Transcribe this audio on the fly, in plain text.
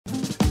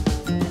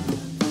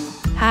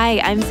Hi,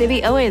 I'm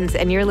Zibby Owens,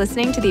 and you're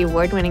listening to the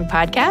award-winning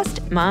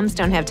podcast, Moms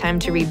Don't Have Time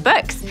to Read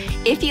Books.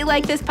 If you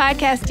like this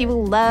podcast, you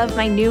will love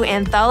my new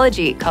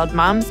anthology called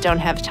Moms Don't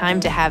Have Time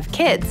to Have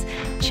Kids.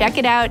 Check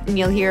it out, and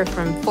you'll hear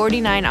from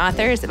 49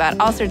 authors about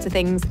all sorts of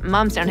things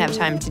moms don't have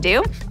time to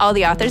do. All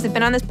the authors have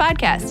been on this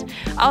podcast.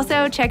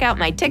 Also, check out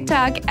my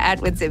TikTok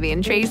 @with Zibby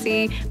and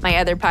Tracy, my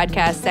other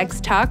podcast, Sex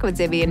Talk with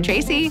Zibby and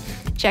Tracy.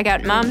 Check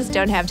out Moms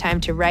Don't Have Time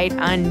to Write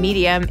on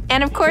Medium.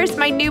 And of course,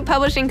 my new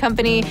publishing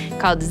company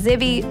called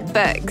Zibby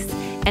Books.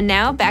 And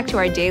now back to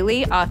our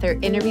daily author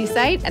interview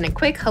site and a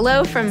quick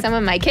hello from some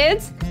of my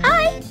kids.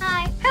 Hi.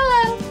 Hi.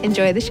 Hello.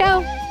 Enjoy the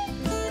show.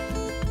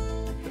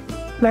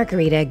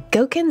 Margarita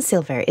Gokun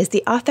Silver is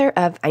the author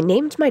of I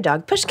Named My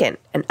Dog Pushkin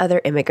and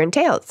Other Immigrant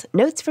Tales,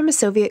 Notes from a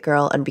Soviet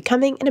Girl on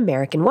Becoming an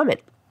American Woman.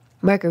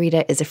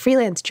 Margarita is a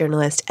freelance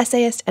journalist,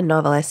 essayist, and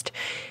novelist.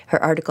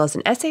 Her articles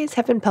and essays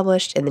have been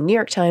published in the New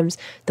York Times,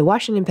 The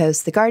Washington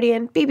Post, The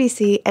Guardian,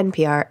 BBC,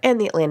 NPR, and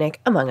The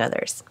Atlantic, among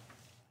others.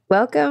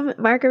 Welcome,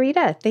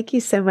 Margarita. Thank you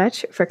so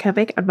much for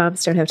coming on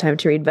Moms Don't Have Time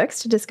to Read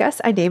Books to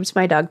discuss I Named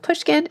My Dog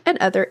Pushkin and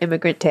Other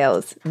Immigrant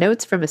Tales,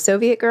 Notes from a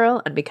Soviet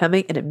Girl on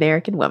Becoming an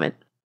American Woman.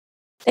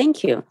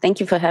 Thank you. Thank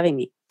you for having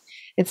me.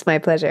 It's my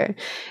pleasure.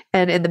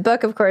 And in the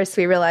book, of course,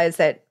 we realize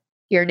that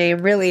your name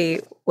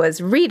really was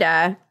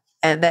Rita,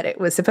 and that it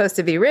was supposed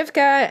to be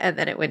Rivka, and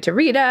then it went to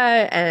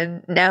Rita,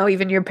 and now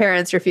even your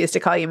parents refuse to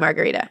call you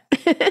Margarita.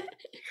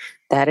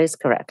 That is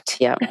correct.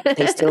 Yeah.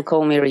 They still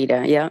call me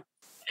Rita. Yeah.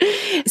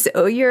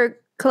 So your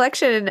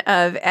collection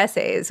of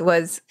essays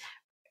was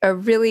a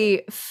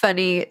really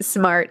funny,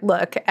 smart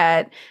look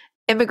at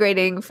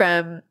immigrating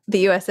from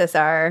the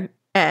USSR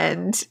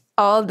and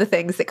all the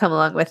things that come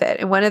along with it.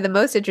 And one of the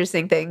most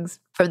interesting things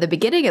from the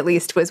beginning, at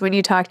least, was when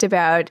you talked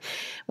about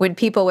when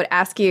people would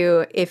ask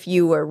you if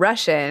you were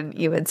Russian,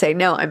 you would say,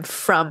 no, I'm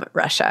from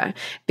Russia.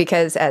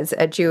 Because as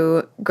a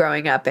Jew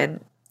growing up in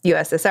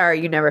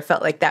USSR, you never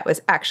felt like that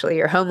was actually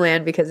your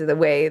homeland because of the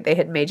way they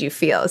had made you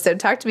feel. So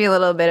talk to me a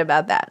little bit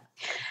about that.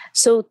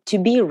 So to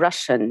be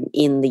Russian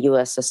in the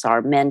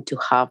USSR meant to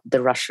have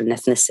the Russian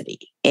ethnicity.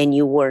 And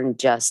you weren't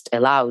just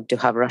allowed to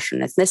have Russian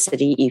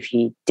ethnicity if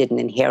you didn't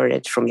inherit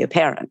it from your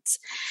parents.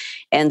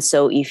 And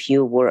so if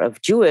you were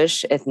of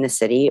Jewish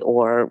ethnicity,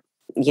 or,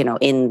 you know,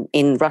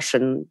 in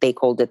Russian, they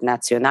called it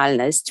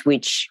nationalность,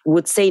 which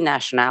would say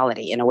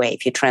nationality in a way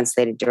if you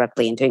translate it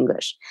directly into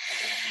English,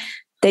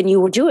 then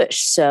you were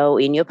Jewish. So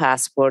in your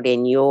passport,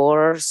 in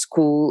your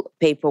school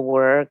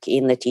paperwork,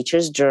 in the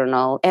teacher's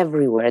journal,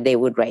 everywhere, they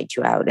would write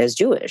you out as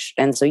Jewish.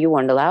 And so you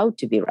weren't allowed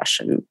to be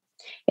Russian.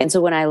 And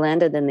so when I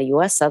landed in the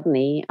US,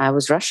 suddenly I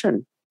was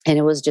Russian. And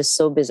it was just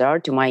so bizarre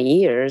to my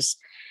ears.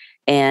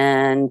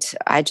 And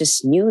I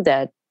just knew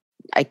that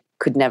I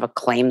could never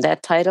claim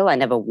that title. I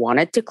never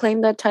wanted to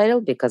claim that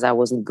title because I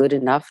wasn't good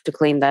enough to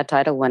claim that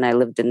title when I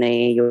lived in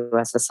the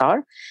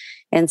USSR.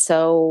 And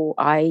so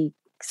I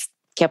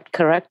kept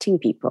correcting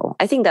people.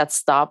 I think that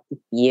stopped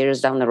years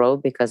down the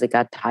road because it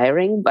got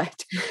tiring.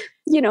 But,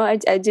 you know, I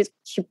did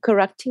keep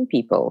correcting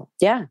people.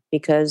 Yeah,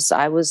 because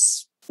I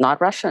was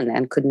not Russian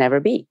and could never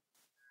be.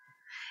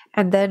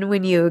 And then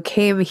when you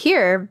came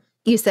here,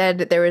 you said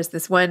that there was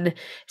this one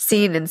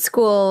scene in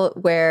school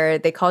where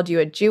they called you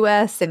a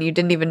Jewess and you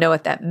didn't even know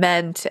what that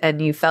meant.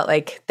 And you felt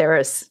like there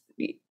was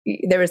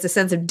a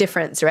sense of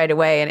difference right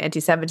away and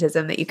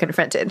anti-Semitism that you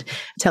confronted.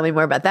 Tell me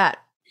more about that.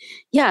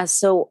 Yeah,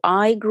 so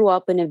I grew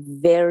up in a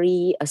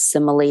very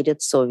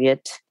assimilated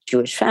Soviet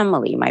Jewish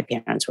family. My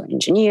parents were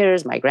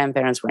engineers. My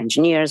grandparents were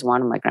engineers.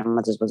 One of my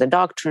grandmothers was a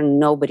doctor.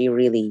 Nobody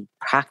really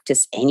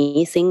practiced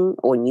anything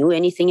or knew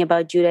anything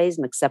about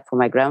Judaism except for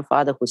my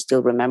grandfather, who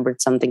still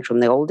remembered something from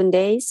the olden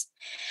days.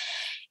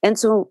 And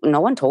so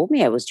no one told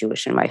me I was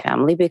Jewish in my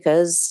family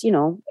because, you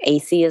know,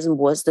 atheism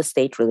was the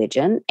state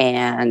religion,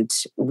 and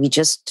we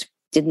just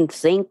didn't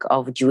think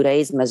of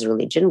Judaism as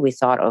religion. We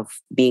thought of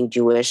being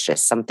Jewish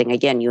as something,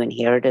 again, you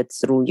inherited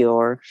through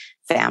your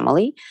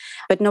family.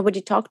 But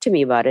nobody talked to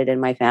me about it in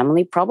my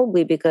family,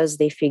 probably because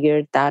they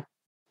figured that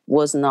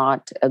was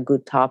not a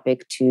good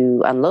topic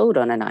to unload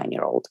on a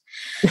 9-year-old,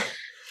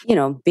 you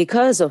know,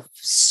 because of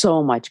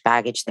so much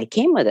baggage that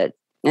came with it.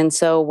 And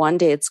so one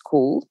day at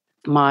school,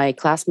 my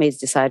classmates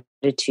decided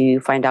to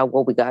find out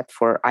what we got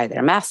for either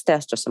a math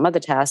test or some other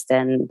test.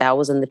 And that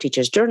was in the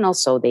teacher's journal.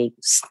 So they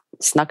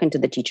snuck into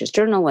the teacher's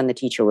journal when the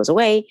teacher was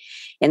away.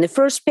 And the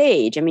first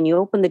page, I mean, you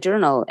open the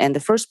journal and the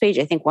first page,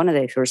 I think one of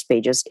the first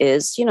pages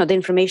is, you know, the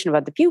information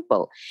about the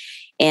pupil.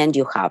 And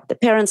you have the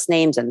parents'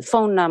 names and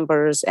phone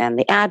numbers and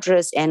the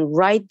address. And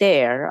right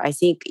there, I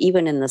think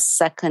even in the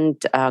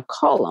second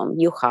column,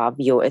 you have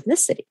your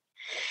ethnicity.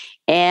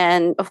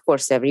 And of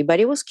course,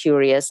 everybody was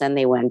curious and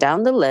they went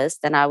down the list,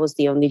 and I was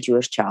the only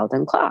Jewish child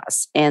in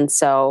class. And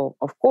so,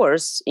 of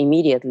course,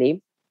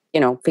 immediately, you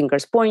know,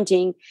 fingers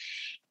pointing.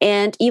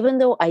 And even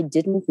though I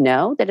didn't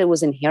know that it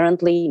was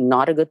inherently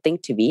not a good thing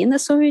to be in the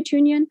Soviet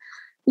Union,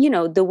 you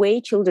know, the way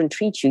children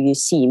treat you, you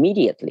see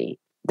immediately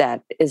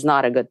that is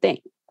not a good thing.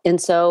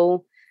 And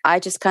so I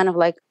just kind of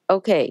like,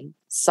 okay,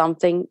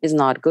 something is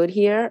not good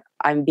here.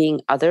 I'm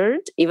being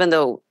othered, even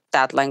though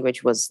that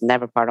language was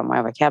never part of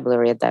my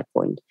vocabulary at that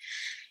point.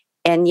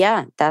 And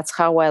yeah, that's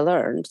how I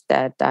learned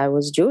that I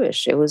was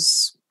Jewish. It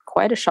was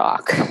quite a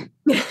shock.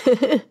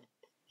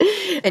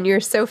 And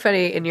you're so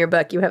funny in your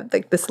book. You have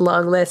like this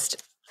long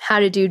list, how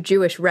to do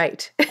Jewish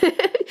right.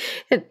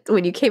 And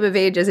when you came of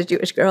age as a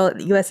Jewish girl in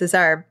the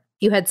USSR,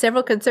 you had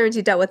several concerns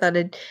you dealt with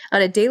on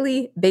a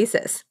daily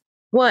basis.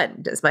 1,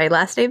 does my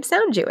last name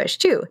sound Jewish?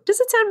 2, does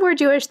it sound more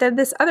Jewish than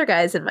this other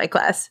guy's in my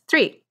class?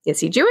 3, is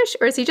he Jewish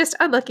or is he just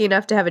unlucky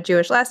enough to have a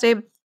Jewish last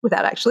name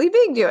without actually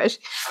being Jewish?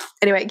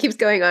 Anyway, it keeps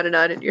going on,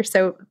 and you're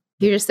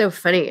just so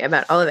funny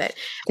about all of it.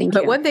 Thank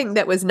But you. one thing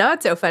that was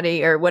not so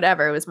funny, or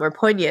whatever, it was more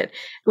poignant,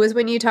 was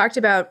when you talked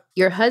about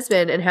your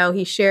husband and how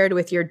he shared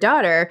with your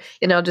daughter.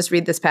 And I'll just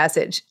read this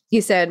passage.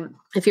 He said,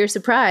 "If you're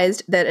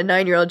surprised that a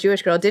 9-year-old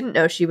Jewish girl didn't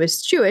know she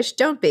was Jewish,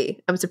 don't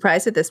be. I'm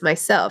surprised at this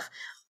myself.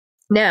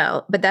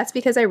 Now, but that's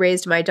because I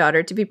raised my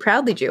daughter to be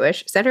proudly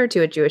Jewish, sent her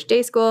to a Jewish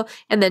day school,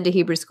 and then to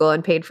Hebrew school,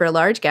 and paid for a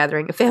large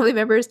gathering of family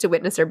members to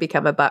witness her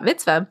become a bat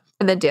mitzvah,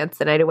 and then dance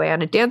the night away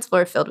on a dance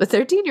floor filled with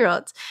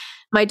 13-year-olds.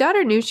 My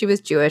daughter knew she was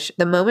Jewish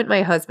the moment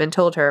my husband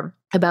told her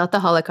about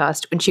the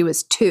Holocaust when she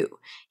was 2.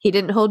 He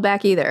didn't hold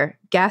back either.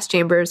 Gas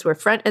chambers were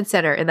front and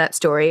center in that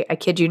story, I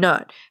kid you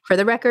not. For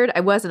the record, I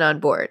wasn't on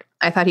board.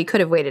 I thought he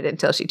could have waited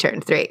until she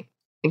turned 3.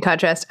 In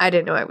contrast, I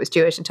didn't know I was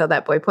Jewish until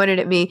that boy pointed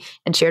at me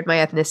and shared my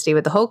ethnicity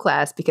with the whole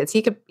class because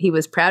he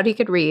was proud he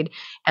could read,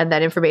 and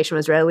that information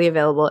was readily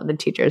available in the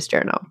teacher's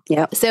journal."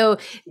 Yeah. So,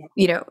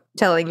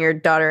 telling your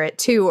daughter at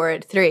 2 or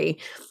at 3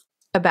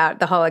 about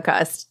the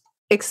Holocaust,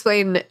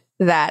 explain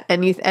that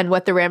and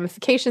what the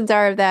ramifications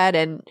are of that,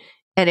 and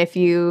if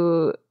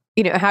you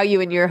how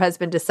you and your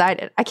husband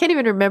decided. I can't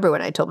even remember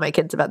when I told my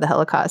kids about the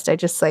Holocaust. I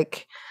just I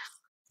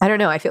don't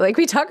know. I feel like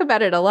we talk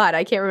about it a lot.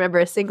 I can't remember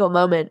a single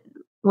moment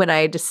when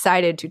I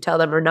decided to tell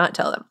them or not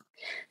tell them.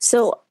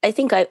 So I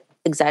think I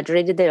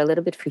exaggerated there a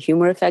little bit for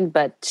humor effect,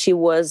 but she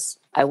was,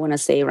 I want to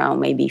say,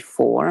 around maybe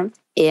 4.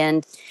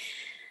 And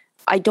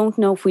I don't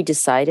know if we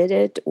decided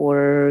it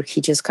or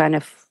he just kind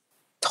of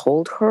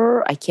told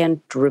her. I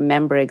can't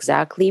remember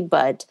exactly,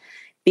 but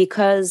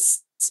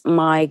because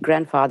my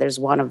grandfather's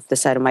one of the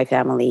side of my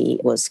family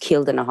was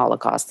killed in a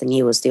Holocaust and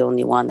he was the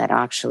only one that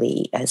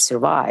actually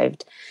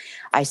survived,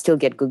 I still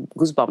get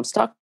goosebumps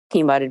talking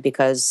about it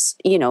because,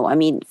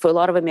 for a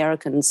lot of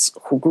Americans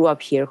who grew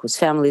up here, whose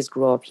families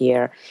grew up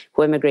here,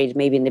 who immigrated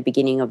maybe in the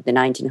beginning of the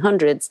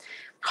 1900s,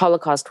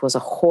 Holocaust was a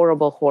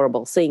horrible,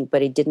 horrible thing,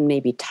 but it didn't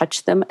maybe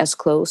touch them as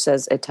close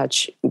as it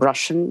touched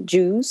Russian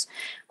Jews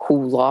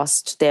who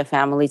lost their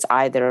families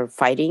either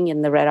fighting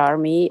in the Red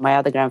Army. My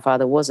other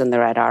grandfather was in the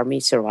Red Army,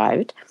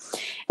 survived,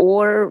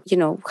 or,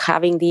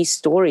 having these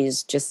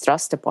stories just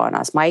thrust upon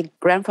us. My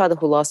grandfather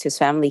who lost his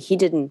family, he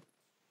didn't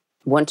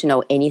want to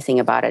know anything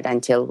about it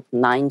until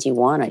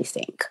 91, I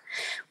think,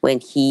 when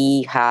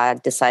he had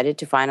decided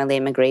to finally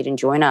immigrate and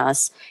join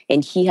us.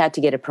 And he had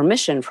to get a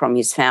permission from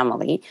his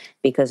family,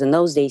 because in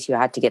those days you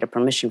had to get a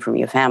permission from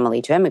your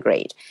family to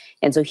immigrate.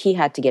 And so he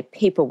had to get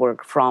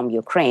paperwork from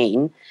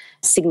Ukraine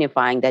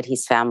signifying that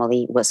his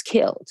family was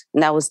killed.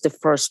 And that was the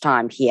first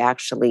time he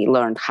actually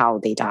learned how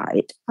they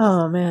died.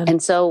 Oh, man.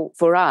 And so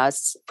for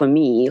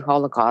me,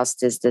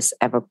 Holocaust is this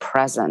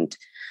ever-present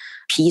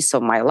piece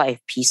of my life,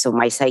 piece of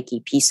my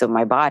psyche, piece of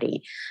my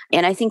body.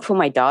 And I think for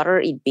my daughter,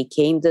 it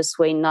became this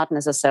way, not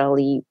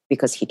necessarily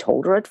because he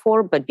told her at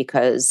 4, but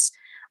because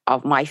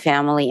of my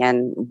family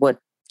and what,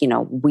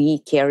 we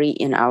carry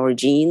in our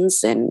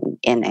genes and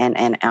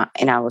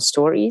in our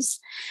stories.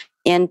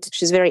 And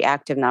she's very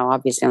active now,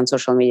 obviously, on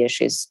social media.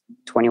 She's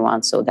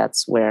 21, so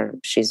that's where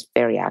she's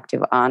very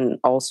active on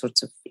all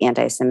sorts of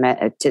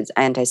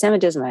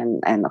anti-Semitism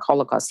and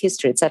Holocaust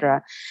history,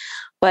 etc.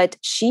 But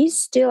she's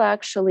still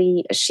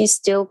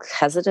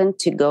hesitant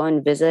to go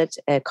and visit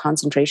a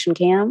concentration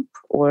camp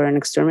or an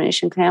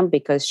extermination camp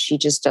because she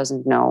just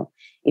doesn't know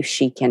if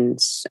she can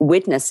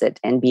witness it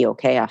and be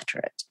okay after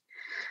it.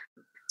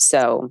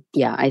 So,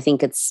 yeah, I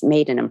think it's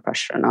made an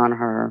impression on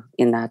her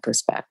in that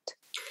respect.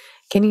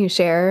 Can you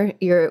share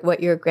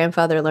what your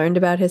grandfather learned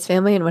about his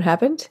family and what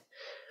happened?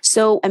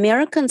 So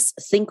Americans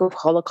think of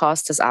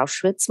Holocaust as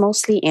Auschwitz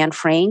mostly, Anne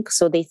Frank.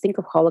 So they think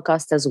of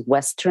Holocaust as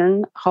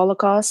Western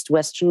Holocaust,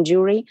 Western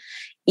Jewry,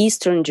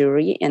 Eastern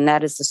Jewry, and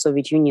that is the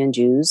Soviet Union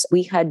Jews.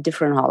 We had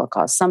different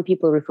Holocausts. Some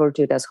people refer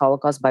to it as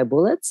Holocaust by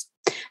bullets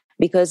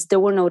because there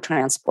were no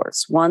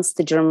transports. Once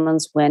the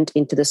Germans went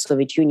into the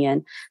Soviet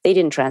Union, they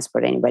didn't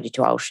transport anybody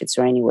to Auschwitz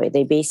or anywhere.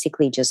 They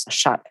basically just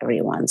shot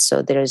everyone.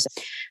 So there's a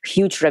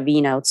huge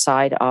ravine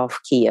outside of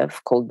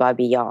Kiev called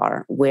Babi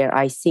Yar, where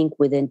I think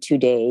within 2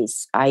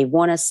 days, I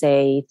want to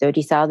say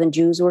 30,000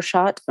 Jews were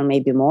shot or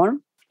maybe more.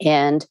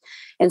 And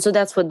so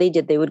that's what they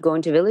did. They would go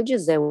into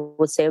villages. They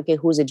would say, okay,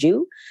 who's a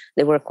Jew?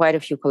 There were quite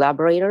a few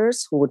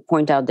collaborators who would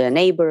point out their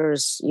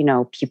neighbors,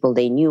 people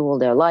they knew all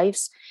their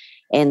lives.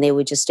 And they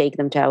would just take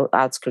them to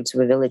outskirts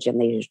of a village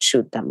and they would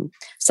shoot them.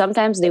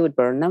 Sometimes they would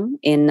burn them.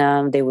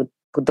 They would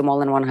put them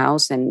all in one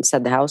house and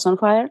set the house on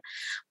fire.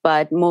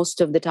 But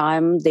most of the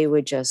time, they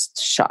were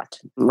just shot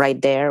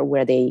right there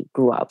where they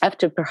grew up.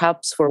 After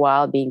perhaps for a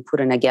while being put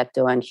in a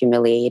ghetto and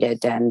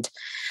humiliated and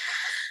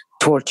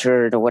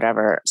tortured or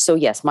whatever. So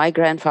yes, my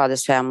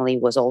grandfather's family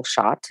was all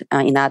shot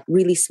in that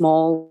really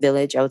small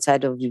village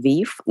outside of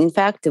Lviv. In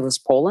fact, it was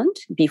Poland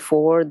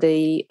before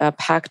the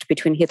pact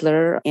between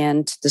Hitler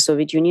and the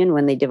Soviet Union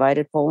when they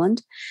divided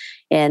Poland.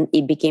 And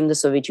it became the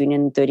Soviet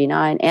Union in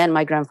 1939. And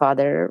my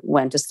grandfather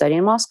went to study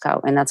in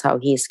Moscow, and that's how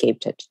he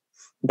escaped it.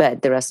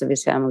 But the rest of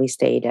his family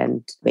stayed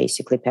and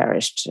basically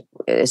perished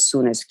as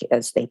soon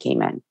as they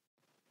came in.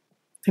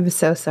 I'm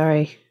so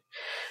sorry.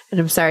 And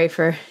I'm sorry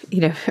for,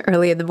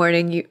 early in the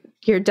morning,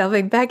 you're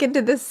delving back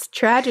into this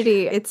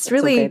tragedy. It's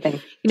really,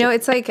 okay,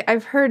 it's like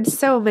I've heard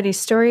so many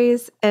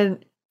stories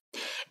and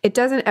it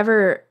doesn't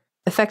ever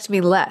affect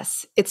me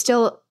less. It's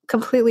still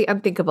completely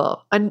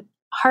unthinkable and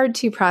hard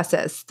to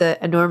process the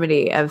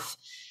enormity of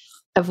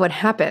what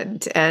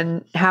happened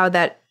and how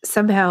that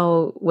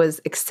somehow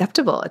was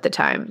acceptable at the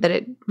time, that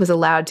it was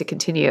allowed to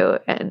continue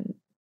and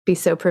be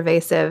so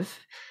pervasive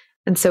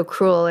and so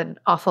cruel and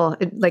awful.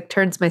 It like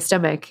turns my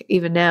stomach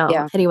even now.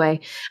 Yeah. Anyway,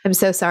 I'm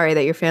so sorry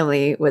that your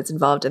family was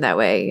involved in that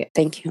way.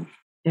 Thank you.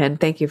 And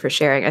thank you for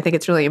sharing. I think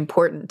it's really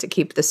important to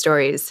keep the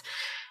stories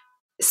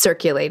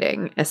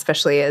circulating,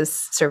 especially as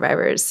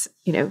survivors,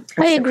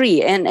 I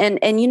agree. And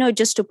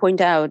just to point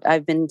out,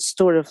 I've been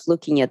sort of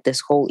looking at this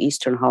whole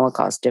Eastern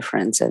Holocaust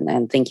difference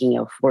and thinking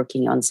of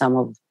working on some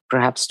of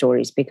perhaps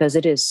stories because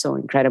it is so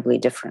incredibly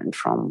different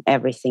from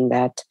everything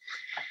that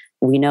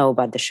we know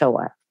about the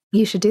Shoah.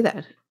 You should do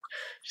that.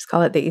 Just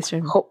call it the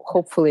Eastern.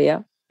 Hopefully,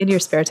 yeah. In your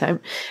spare time.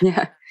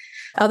 Yeah.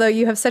 Although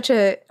you have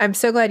I'm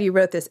so glad you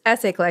wrote this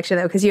essay collection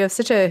though, because you have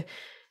such a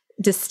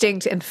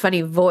distinct and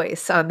funny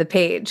voice on the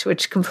page,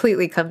 which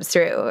completely comes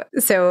through.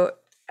 So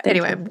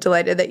anyway, I'm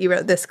delighted that you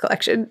wrote this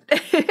collection,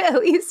 at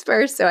least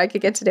first, so I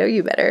could get to know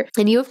you better.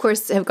 And you, of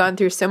course, have gone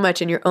through so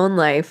much in your own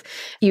life.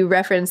 You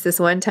referenced this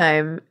one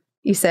time,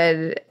 you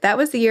said, that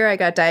was the year I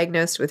got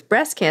diagnosed with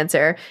breast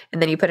cancer.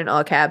 And then you put in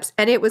all caps,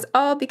 and it was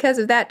all because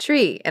of that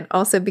tree and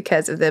also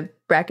because of the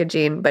BRCA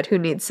gene, but who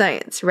needs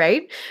science,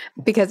 right?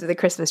 Because of the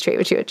Christmas tree,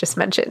 which you had just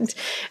mentioned.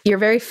 You're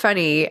very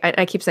funny.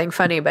 I keep saying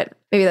funny, but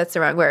maybe that's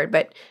the wrong word.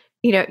 But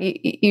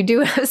you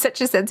do have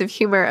such a sense of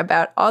humor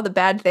about all the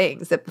bad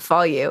things that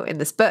befall you in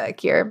this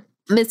book, your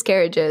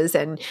miscarriages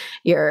and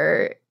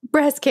your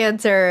breast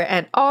cancer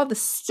and all the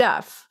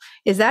stuff.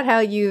 Is that how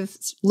you've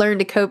learned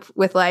to cope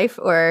with life,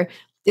 or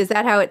is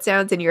that how it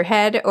sounds in your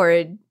head, or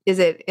is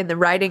it in the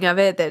writing of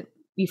it that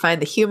you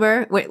find the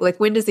humor?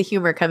 When does the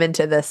humor come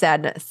into the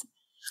sadness?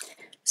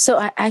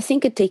 So I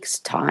think it takes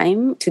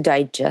time to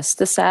digest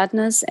the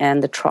sadness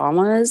and the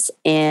traumas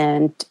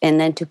and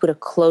then to put a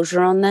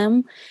closure on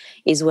them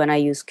is when I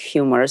use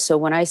humor. So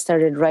when I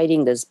started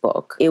writing this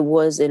book, it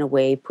was in a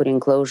way putting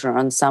closure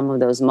on some of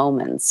those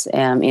moments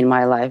in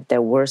my life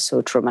that were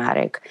so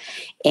traumatic.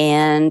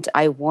 And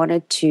I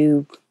wanted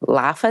to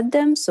laugh at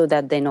them so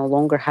that they no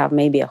longer have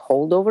maybe a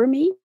hold over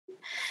me.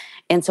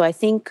 And so I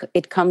think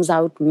it comes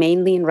out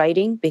mainly in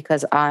writing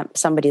because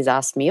somebody's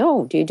asked me,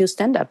 oh, do you do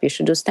stand-up? You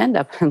should do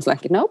stand-up. I was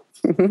like, nope,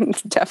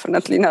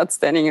 definitely not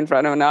standing in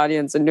front of an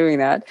audience and doing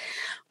that.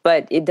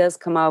 But it does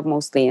come out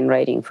mostly in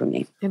writing for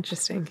me.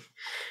 Interesting.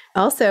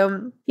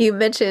 Also, you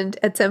mentioned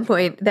at some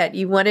point that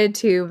you wanted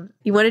to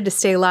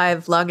stay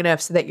live long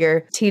enough so that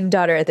your teen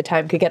daughter at the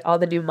time could get all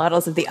the new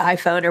models of the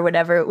iPhone or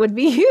whatever would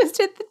be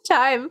used at the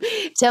time.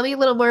 Tell me a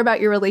little more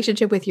about your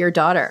relationship with your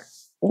daughter.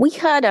 We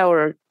had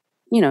our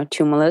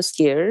tumultuous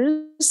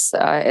years,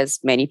 as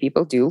many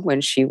people do, when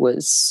she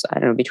was,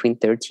 between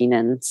 13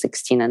 and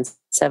 16 and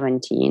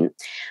 17.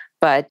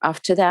 But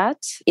after that,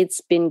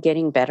 it's been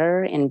getting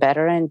better and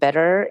better and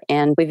better.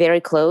 And we're very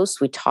close.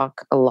 We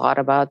talk a lot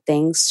about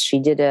things. She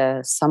made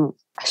a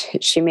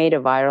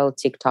viral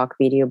TikTok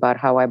video about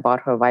how I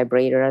bought her a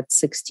vibrator at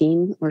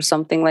 16 or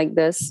something like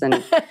this.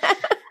 And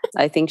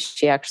I think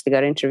she actually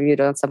got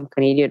interviewed on some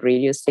Canadian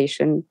radio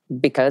station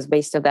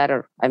based on that,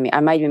 or I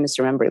might be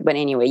misremembering. But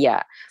anyway,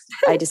 yeah,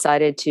 I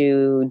decided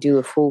to do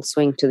a full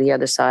swing to the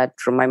other side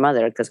from my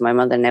mother because my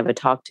mother never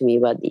talked to me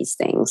about these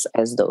things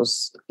as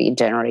those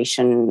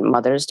generation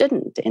mothers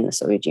didn't in the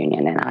Soviet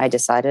Union. And I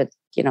decided,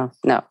 no,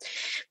 we're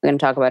going to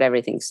talk about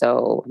everything.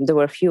 So there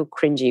were a few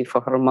cringy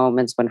for her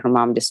moments when her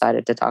mom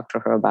decided to talk to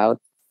her about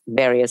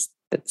various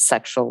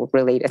sexual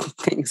related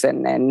things.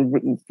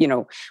 And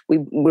we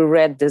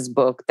read this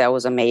book that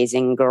was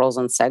amazing, Girls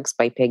and Sex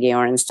by Peggy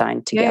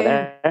Orenstein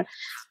together. Yeah.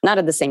 Not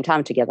at the same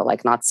time together,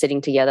 like not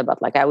sitting together,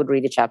 but like I would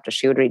read a chapter,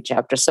 she would read a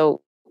chapter. So,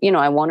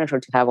 I wanted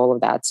her to have all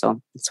of that.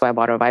 So that's why I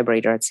bought her a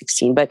vibrator at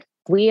 16. But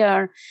we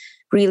are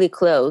really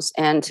close.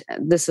 And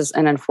this is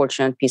an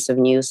unfortunate piece of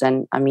news.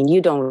 And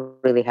you don't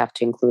really have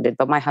to include it,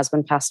 but my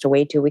husband passed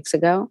away 2 weeks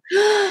ago.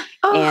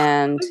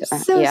 I'm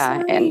so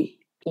sorry.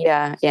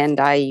 And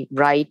I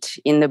write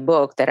in the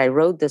book that I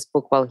wrote this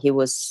book while he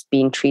was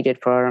being treated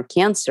for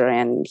cancer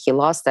and he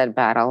lost that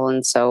battle.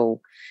 And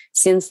so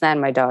since then,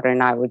 my daughter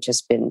and I have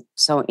just been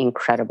so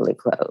incredibly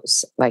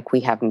close. Like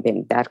we haven't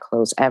been that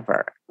close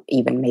ever,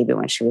 even maybe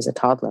when she was a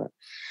toddler.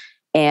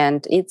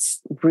 And it's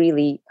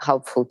really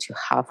helpful to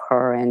have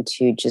her and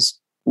to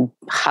just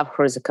have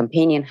her as a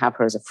companion, have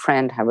her as a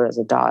friend, have her as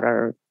a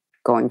daughter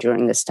going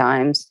during these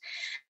times.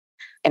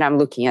 And I'm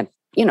looking at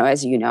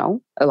as you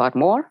know, a lot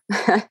more.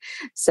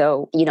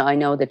 So, I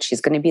know that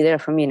she's going to be there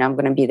for me and I'm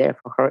going to be there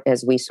for her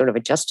as we sort of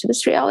adjust to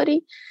this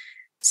reality.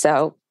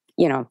 So,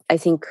 I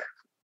think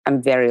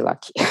I'm very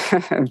lucky,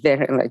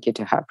 very lucky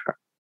to have her.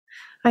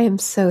 I am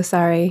so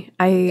sorry.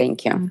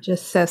 Thank you. I'm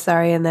just so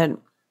sorry. And that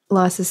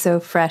loss is so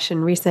fresh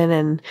and recent.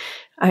 And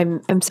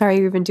I'm sorry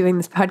you've been doing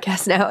this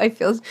podcast now. I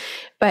feel,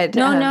 but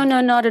no,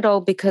 not at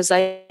all. Because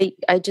I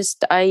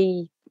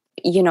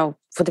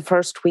for the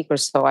first week or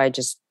so, I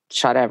just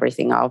shut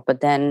everything off.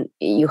 But then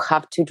you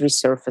have to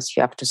resurface.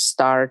 You have to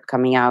start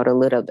coming out a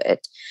little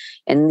bit.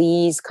 And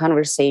these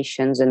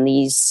conversations and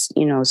these,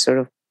 sort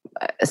of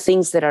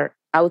things that are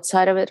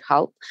outside of it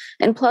help.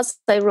 And plus,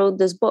 I wrote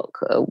this book,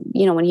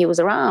 when he was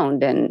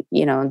around, and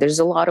there's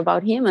a lot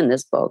about him in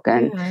this book,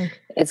 and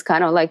it's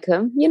kind of like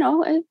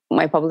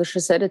my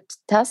publisher said, a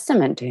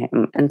testament to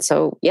him. And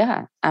so,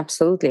 yeah,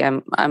 absolutely,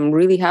 I'm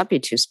really happy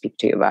to speak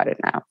to you about it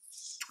now.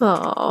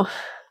 Oh,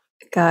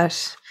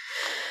 gosh.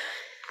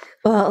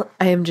 Well,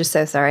 I am just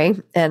so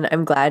sorry, and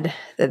I'm glad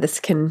that this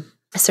can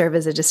serve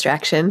as a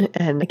distraction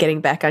and a getting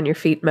back on your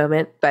feet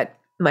moment. But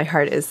my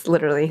heart is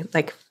literally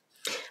like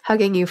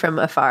hugging you from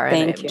afar,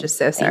 and I'm just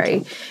so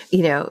sorry.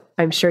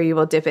 I'm sure you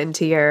will dip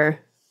into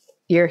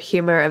your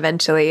humor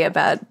eventually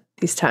about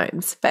these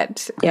times,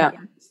 but yeah,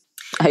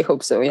 I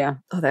hope so. Yeah,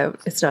 although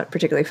it's not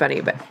particularly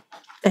funny, but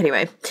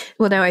anyway.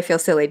 Well, now I feel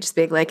silly just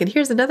being like, and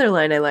here's another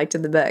line I liked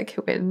in the book.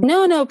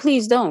 No,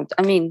 please don't.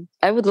 I mean,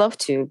 I would love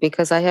to,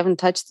 because I haven't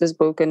touched this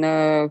book in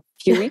a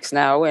few weeks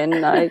now,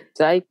 and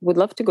I would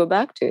love to go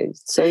back to it.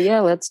 So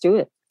yeah, let's do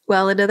it.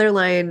 Well, another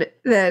line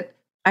that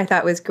I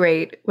thought was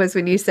great was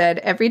when you said,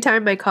 every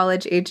time my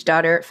college-age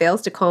daughter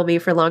fails to call me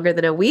for longer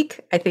than a week,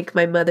 I think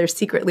my mother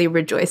secretly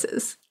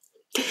rejoices.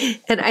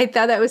 And I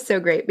thought that was so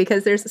great,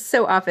 because there's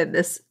so often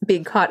this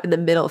being caught in the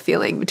middle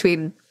feeling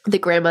between the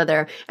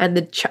grandmother and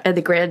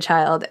the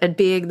grandchild, and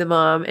being the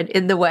mom and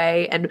in the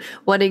way and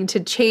wanting to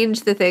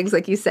change the things,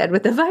 like you said,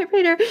 with the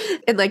vibrator,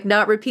 and like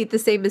not repeat the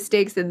same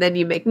mistakes. And then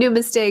you make new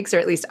mistakes, or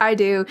at least I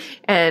do,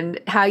 and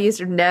how you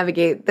sort of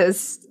navigate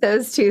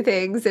those two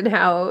things, and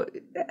how,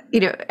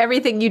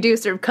 everything you do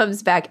sort of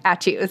comes back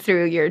at you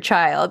through your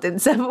child in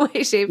some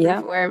way, shape,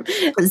 or form.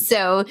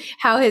 So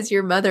how has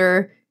your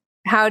mother,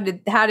 how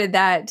did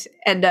that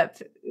end up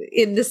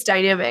in this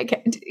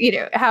dynamic?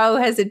 How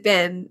has it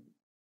been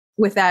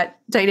with that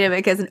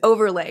dynamic as an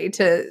overlay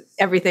to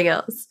everything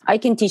else? I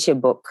can teach a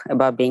book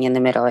about being in the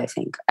middle, I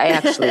think. I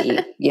actually,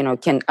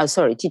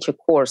 teach a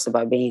course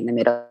about being in the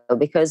middle,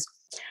 because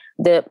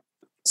the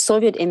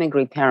Soviet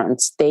immigrant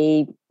parents,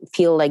 they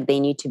feel like they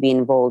need to be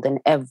involved in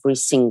every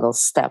single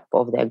step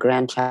of their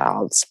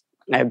grandchild's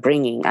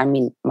bringing. I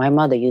mean, my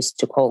mother used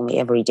to call me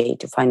every day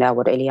to find out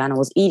what Eliana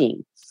was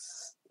eating.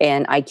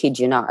 And I kid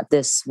you not,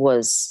 this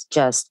was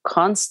just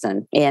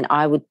constant. And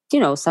I would,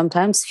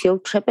 sometimes feel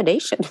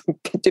trepidation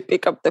to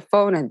pick up the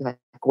phone and be like,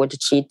 what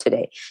did she eat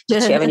today?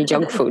 Did she have any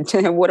junk food?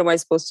 What am I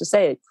supposed to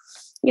say?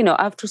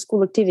 After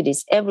school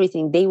activities,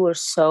 everything, they were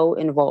so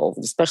involved,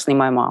 especially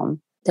my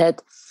mom,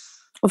 that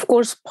of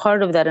course,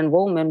 part of that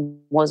involvement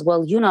was,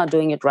 well, you're not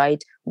doing it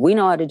right. We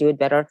know how to do it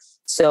better.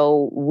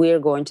 So we're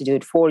going to do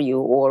it for you,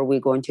 or we're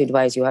going to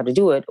advise you how to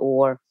do it,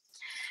 or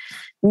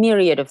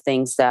myriad of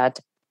things that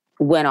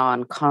went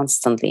on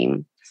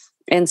constantly.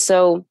 And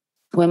so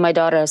when my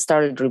daughter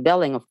started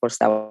rebelling, of course,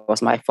 that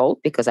was my fault,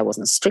 because I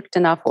wasn't strict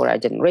enough, or I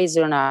didn't raise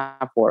her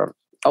enough, or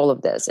all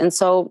of this. And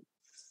so,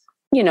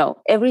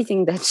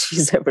 everything that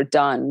she's ever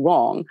done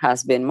wrong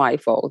has been my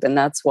fault. And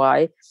that's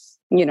why,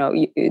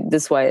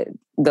 that's why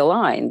the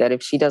line that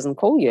if she doesn't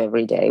call you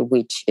every day,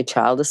 which a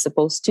child is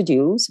supposed to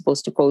do,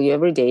 supposed to call you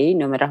every day,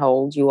 no matter how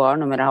old you are,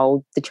 no matter how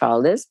old the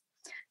child is,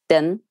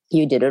 then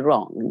you did it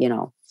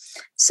wrong,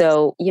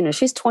 So,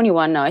 she's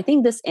 21 now. I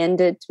think this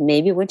ended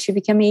maybe when she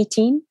became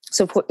 18.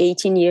 So for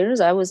 18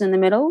 years, I was in the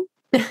middle.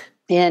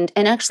 and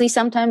actually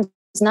sometimes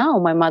now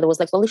my mother was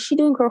like, well, is she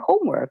doing her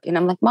homework? And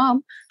I'm like,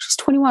 Mom, she's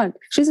 21.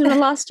 She's in the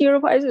last year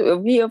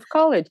of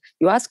college.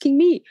 You asking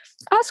me?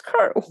 Ask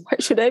her. Why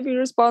should I be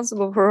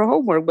responsible for her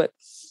homework? But,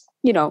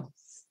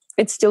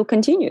 it still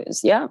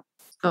continues. Yeah.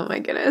 Oh my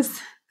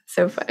goodness.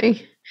 So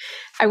funny.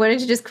 I wanted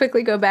to just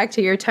quickly go back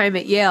to your time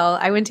at Yale.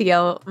 I went to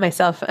Yale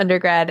myself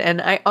undergrad,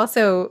 and I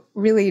also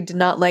really did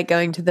not like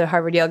going to the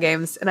Harvard-Yale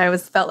games, and I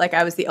felt like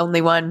I was the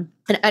only one.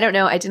 And I don't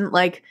know, I didn't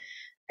like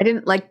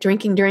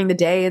drinking during the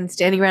day and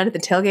standing around at the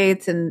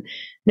tailgates, and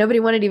nobody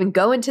wanted to even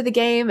go into the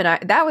game.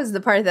 And that was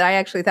the part that I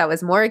actually thought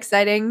was more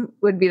exciting,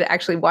 would be to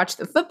actually watch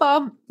the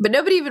football. But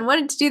nobody even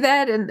wanted to do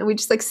that, and we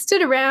just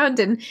stood around,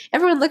 and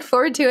everyone looked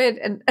forward to it.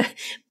 And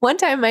one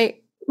time my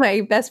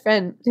best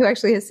friend, who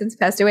actually has since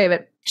passed away,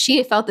 but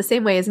she felt the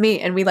same way as me.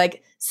 And we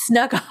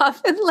snuck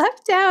off and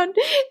left town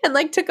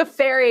and took a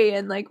ferry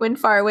and went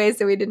far away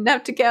so we didn't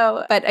have to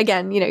go. But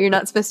again, you're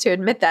not supposed to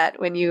admit that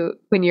when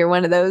you're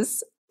one of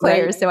those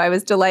players. Right. So I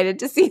was delighted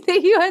to see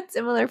that you had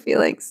similar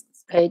feelings.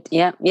 Right.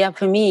 Yeah. Yeah.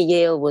 For me,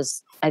 Yale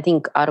was, I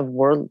think, out of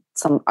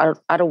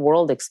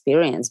world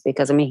experience,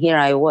 because here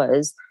I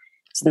was,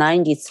 it's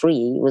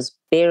 93, it was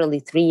barely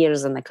 3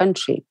 years in the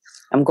country.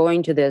 I'm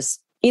going to this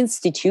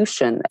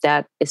institution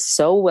that is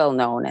so well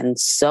known and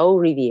so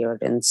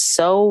revered and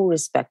so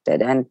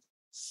respected. And,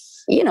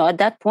 at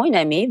that point,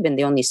 I may have been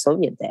the only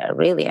Soviet there,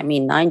 really. I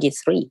mean,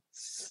 93.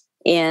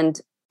 And,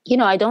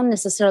 I don't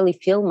necessarily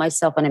feel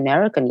myself an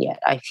American yet.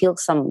 I feel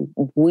some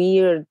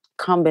weird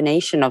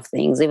combination of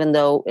things, even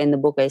though in the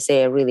book I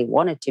say I really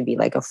wanted to be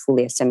like a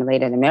fully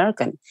assimilated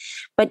American.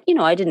 But,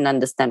 I didn't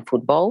understand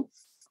football.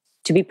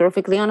 To be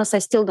perfectly honest, I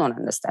still don't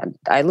understand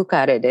it. I look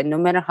at it, and no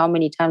matter how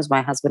many times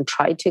my husband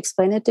tried to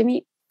explain it to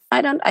me,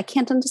 I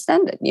can't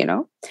understand it,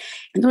 And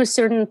there were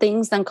certain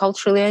things then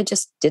culturally I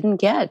just didn't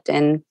get.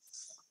 And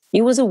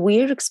it was a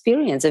weird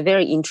experience, a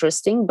very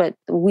interesting but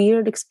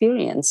weird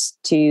experience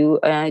to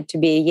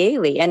be a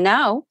Yale. And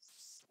now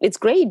it's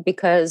great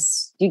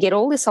because you get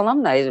all these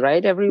alumni,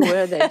 right,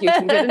 everywhere that you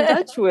can get in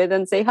touch with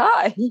and say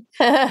hi.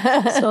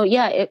 So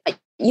yeah,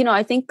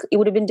 I think it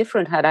would have been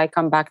different had I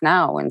come back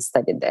now and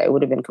studied there. It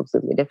would have been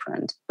completely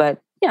different.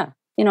 But yeah,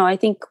 I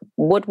think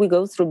what we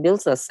go through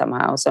builds us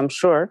somehow. So I'm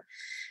sure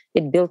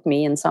it built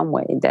me in some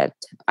way that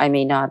I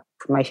may not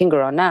put my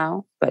finger on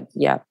now, but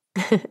yeah.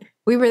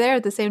 We were there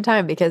at the same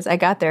time because I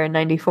got there in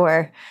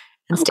 94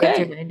 and stayed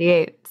through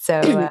 98.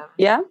 So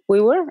yeah,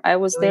 we were. I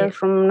was there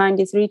from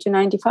 93 to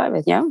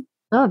 95. Yeah.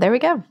 Oh, there we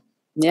go.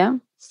 Yeah.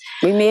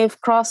 We may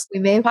have crossed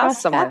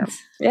paths somewhere.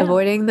 Yeah.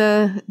 Avoiding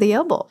the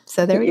Yale Bowl.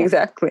 So there we go.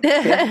 Exactly.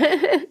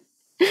 Yeah.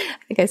 I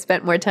think I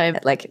spent more time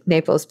at like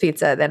Naples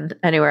Pizza than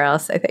anywhere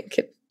else. I think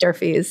at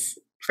Durfee's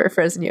for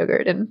frozen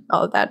yogurt and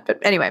all of that. But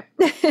anyway.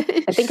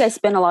 I think I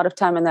spent a lot of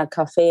time in that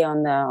cafe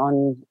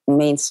on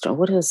Main Street.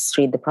 What is the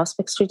street? The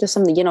Prospect Street or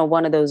something?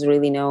 One of those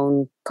really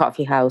known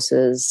coffee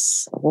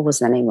houses. What was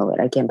the name of it?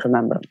 I can't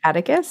remember.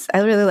 Atticus? I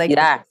really liked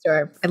the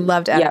store. I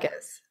loved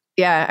Atticus.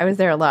 Yeah, I was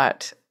there a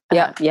lot.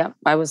 Yeah.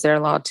 I was there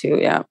a lot too.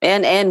 Yeah.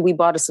 And we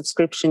bought a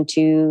subscription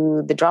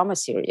to the drama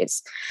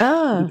series.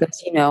 Oh.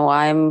 Because,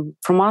 I'm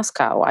from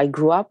Moscow. I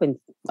grew up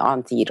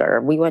on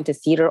theater. We went to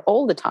theater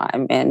all the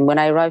time. And when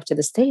I arrived to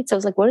the States, I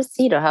was like, where's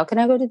theater? How can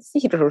I go to the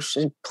theater?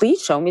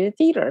 Please show me the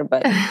theater.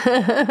 But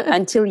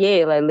until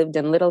Yale, I lived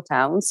in little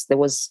towns. There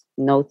was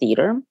no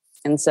theater.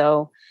 And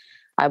so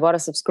I bought a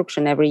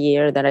subscription every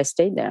year that I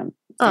stayed there.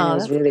 And it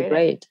was really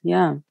great.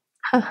 Yeah.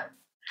 Huh.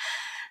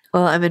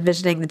 Well, I'm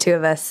envisioning the two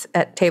of us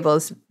at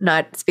tables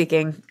not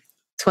speaking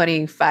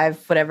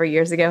 25, whatever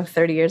years ago,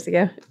 30 years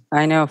ago.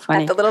 I know,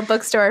 funny. At the little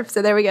bookstore.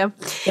 So there we go.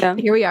 Yeah.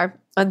 Here we are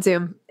on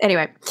Zoom.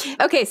 Anyway.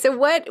 Okay. So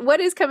what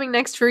is coming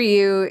next for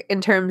you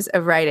in terms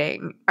of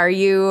writing?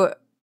 In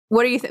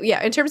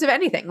terms of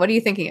anything, what are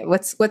you thinking of?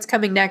 What's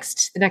coming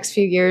next, the next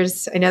few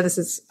years? I know this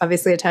is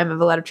obviously a time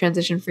of a lot of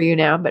transition for you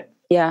now, but.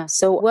 Yeah.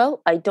 So,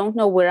 I don't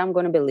know where I'm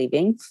going to be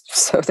living.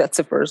 So that's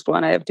the first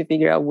one. I have to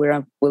figure out where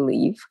I will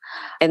live.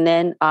 And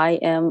then I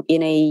am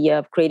in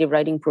a creative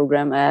writing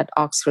program at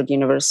Oxford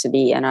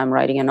University, and I'm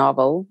writing a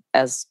novel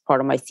as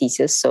part of my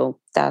thesis. So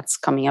that's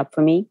coming up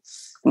for me.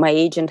 My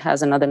agent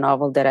has another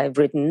novel that I've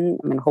written,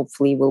 and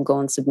hopefully will go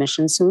on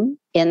submission soon.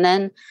 And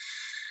then,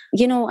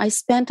 I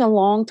spent a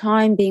long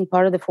time being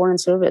part of the Foreign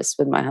Service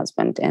with my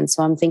husband. And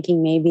so I'm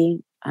thinking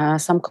maybe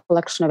some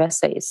collection of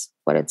essays,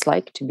 what it's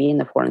like to be in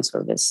the Foreign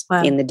Service,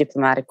 in the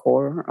diplomatic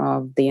corps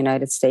of the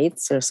United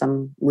States. There's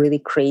some really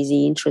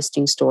crazy,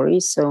 interesting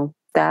stories. So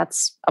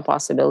that's a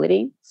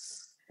possibility.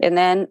 And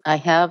then I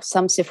have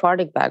some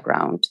Sephardic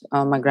background.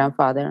 My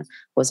grandfather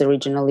was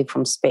originally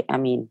from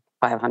Spain.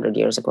 500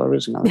 years ago,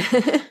 originally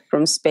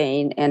from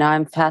Spain. And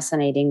I'm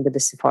fascinating with the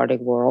Sephardic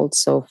world.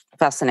 So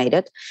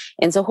fascinated.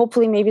 And so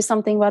hopefully maybe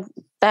something about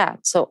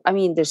that. So,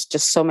 there's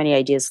just so many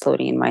ideas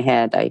floating in my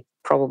head. I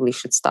probably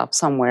should stop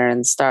somewhere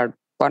and start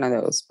one of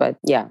those. But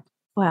yeah.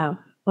 Wow.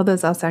 Well,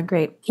 those all sound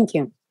great. Thank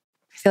you.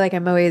 I feel like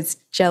I'm always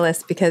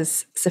jealous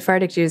because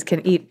Sephardic Jews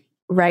can eat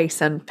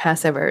rice on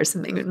Passover or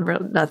something, and we're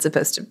not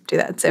supposed to do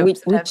that. So,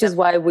 which is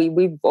why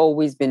we've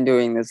always been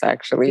doing this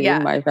actually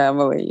in my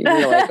family.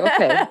 We're like,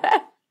 okay.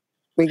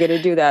 We got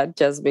to do that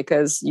just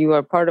because you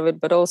are part of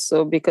it, but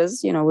also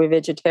because, we're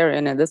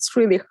vegetarian and it's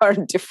really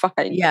hard to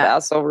find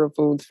Passover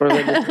food for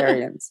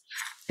vegetarians.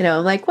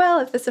 I'm like, well,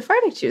 if the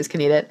Sephardic Jews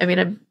can eat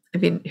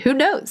it, who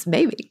knows?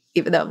 Maybe,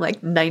 even though I'm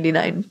like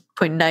 99.9%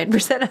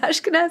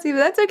 Ashkenazi, but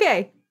that's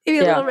okay. Maybe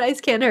a little rice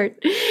can't hurt.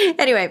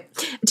 Anyway,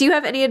 do you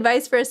have any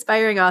advice for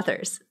aspiring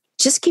authors?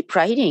 Just keep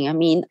writing.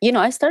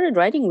 I started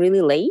writing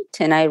really late,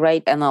 and I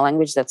write in a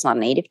language that's not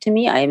native to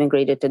me. I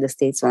immigrated to the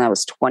States when I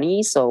was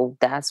 20. So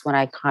that's when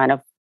I kind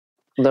of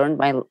learned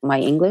my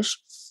English.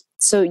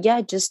 So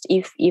yeah, just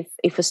if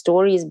a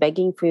story is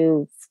begging for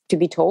you to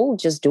be told,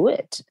 just do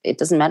it. It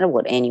doesn't matter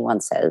what anyone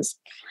says.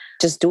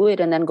 Just do it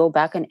and then go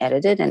back and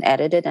edit it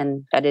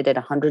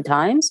 100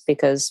 times,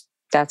 because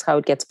that's how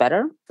it gets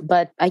better.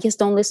 But I guess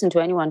don't listen to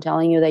anyone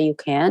telling you that you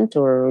can't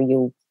or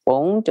you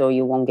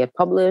won't get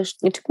published.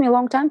 It took me a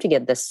long time to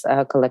get this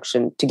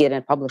collection, to get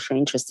a publisher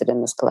interested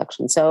in this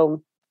collection.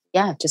 So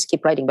yeah, just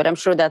keep writing. But I'm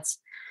sure that's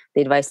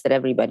the advice that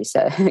everybody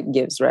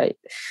gives, right?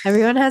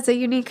 Everyone has a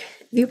unique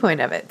viewpoint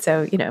of it.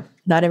 So,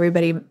 not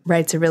everybody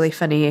writes a really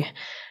funny,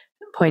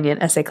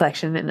 poignant essay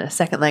collection in a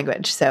second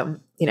language. So,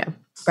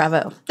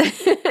 bravo.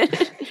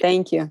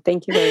 Thank you.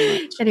 Thank you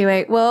very much.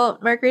 Anyway, well,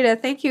 Margarita,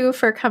 thank you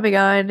for coming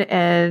on.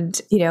 And,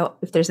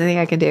 if there's anything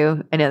I can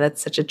do, I know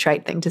that's such a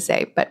trite thing to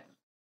say, but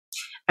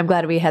I'm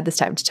glad we had this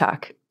time to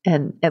talk.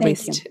 And at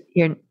least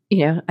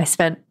I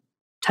spent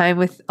time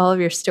with all of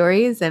your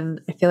stories,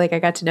 and I feel like I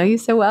got to know you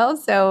so well.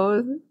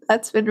 So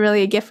that's been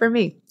really a gift for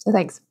me. So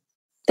thanks.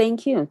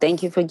 Thank you.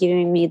 Thank you for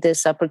giving me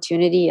this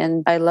opportunity.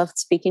 And I loved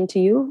speaking to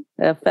you,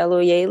 a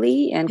fellow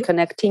Yaley, and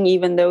connecting,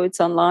 even though it's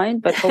online.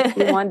 But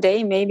hopefully one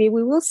day, maybe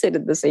we will sit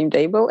at the same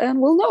table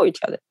and we'll know each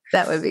other.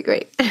 That would be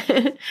great.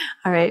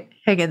 All right.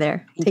 Hang in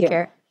there. Take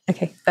care.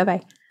 Okay.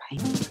 Bye-bye. Bye.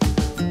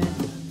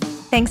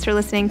 Thanks for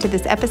listening to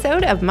this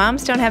episode of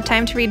Moms Don't Have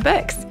Time to Read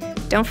Books.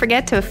 Don't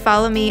forget to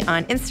follow me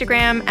on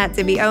Instagram at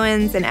Zibby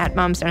Owens and at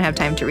Moms Don't Have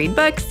Time to Read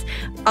Books.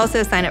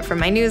 Also sign up for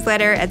my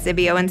newsletter at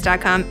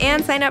zibbyowens.com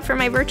and sign up for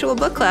my virtual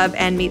book club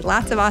and meet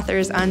lots of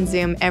authors on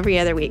Zoom every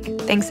other week.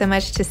 Thanks so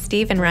much to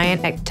Steve and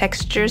Ryan at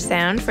Texture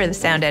Sound for the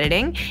sound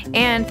editing.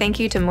 And thank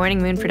you to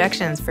Morning Moon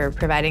Productions for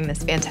providing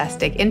this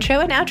fantastic intro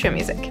and outro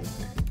music.